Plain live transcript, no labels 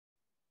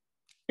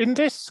In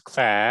this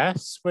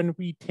class, when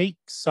we take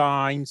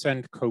sines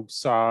and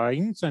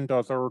cosines and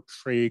other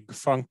trig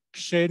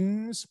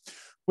functions,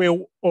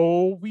 we'll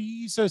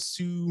always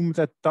assume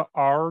that the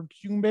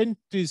argument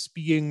is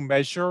being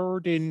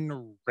measured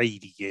in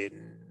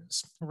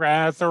radians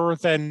rather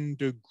than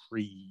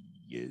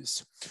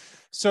degrees.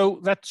 So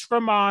let's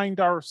remind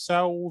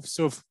ourselves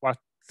of what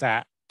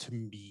that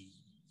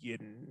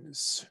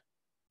means.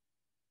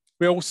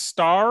 We'll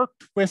start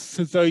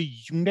with the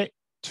unit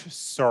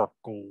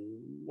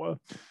circle.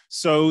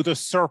 So the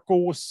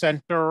circle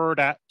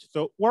centered at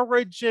the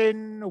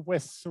origin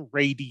with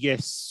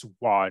radius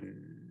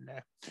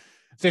 1.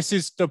 This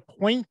is the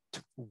point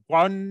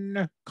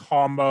 1,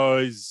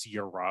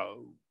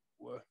 0.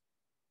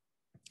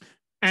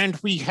 And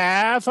we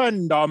have a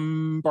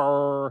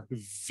number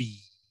v.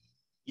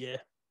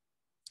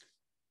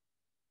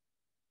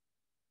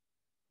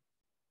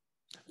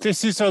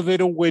 This is a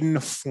little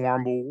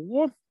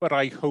informal, but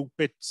I hope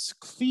it's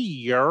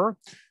clear.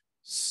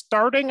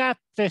 Starting at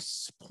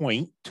this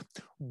point,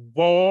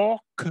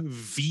 walk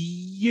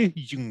v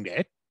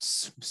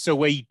units,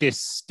 so a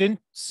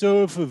distance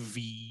of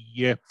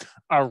v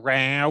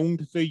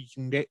around the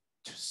unit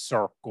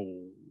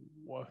circle.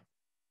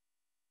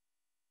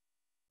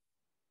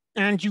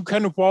 And you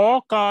can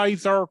walk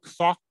either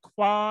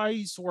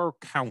clockwise or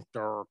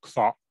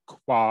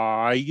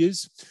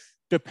counterclockwise,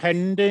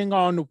 depending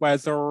on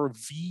whether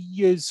v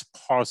is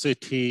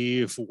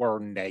positive or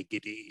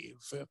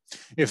negative.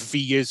 If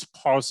v is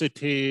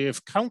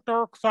positive,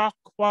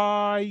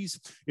 counterclockwise.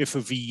 If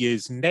v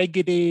is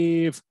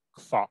negative,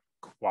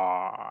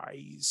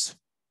 clockwise.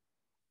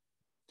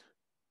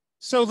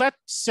 So let's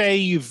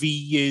say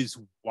v is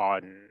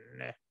 1.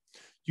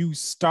 You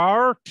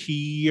start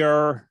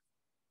here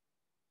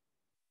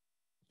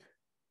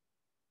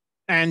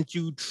and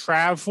you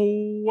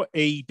travel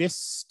a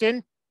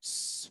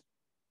distance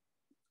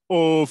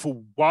of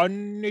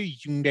 1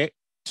 unit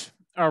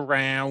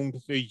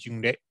around the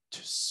unit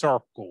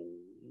circle.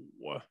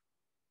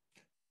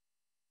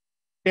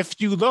 If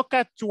you look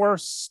at your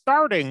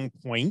starting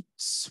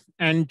points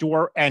and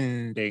your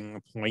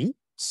ending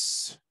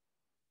points,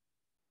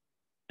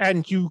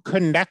 and you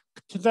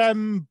connect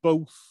them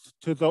both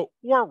to the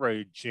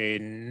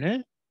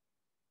origin,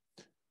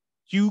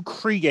 you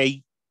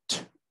create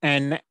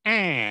an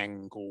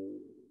angle.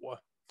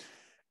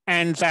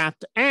 And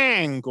that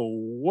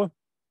angle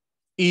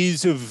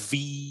is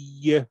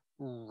v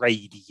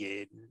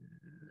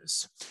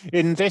radians.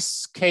 In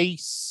this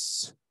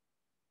case,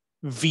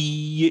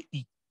 v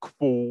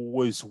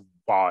equals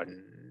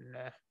 1.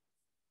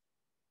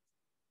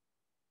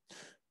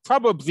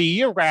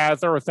 Probably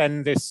rather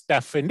than this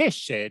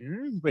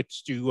definition,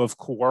 which you of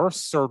course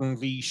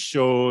certainly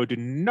should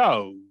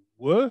know,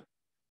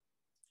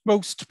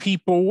 most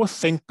people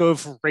think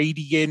of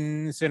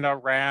radians in a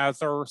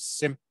rather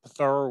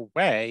simpler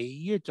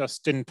way,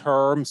 just in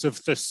terms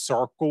of the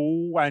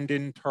circle and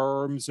in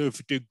terms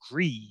of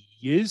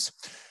degrees.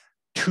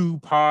 2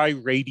 pi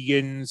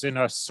radians in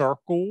a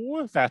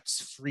circle,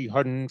 that's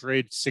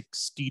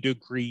 360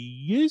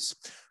 degrees.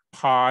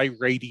 Pi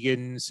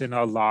radians in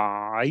a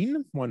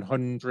line,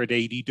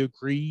 180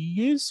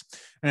 degrees,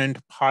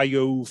 and pi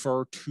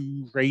over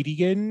 2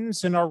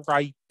 radians in a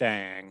right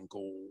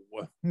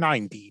angle,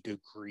 90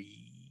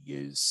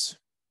 degrees.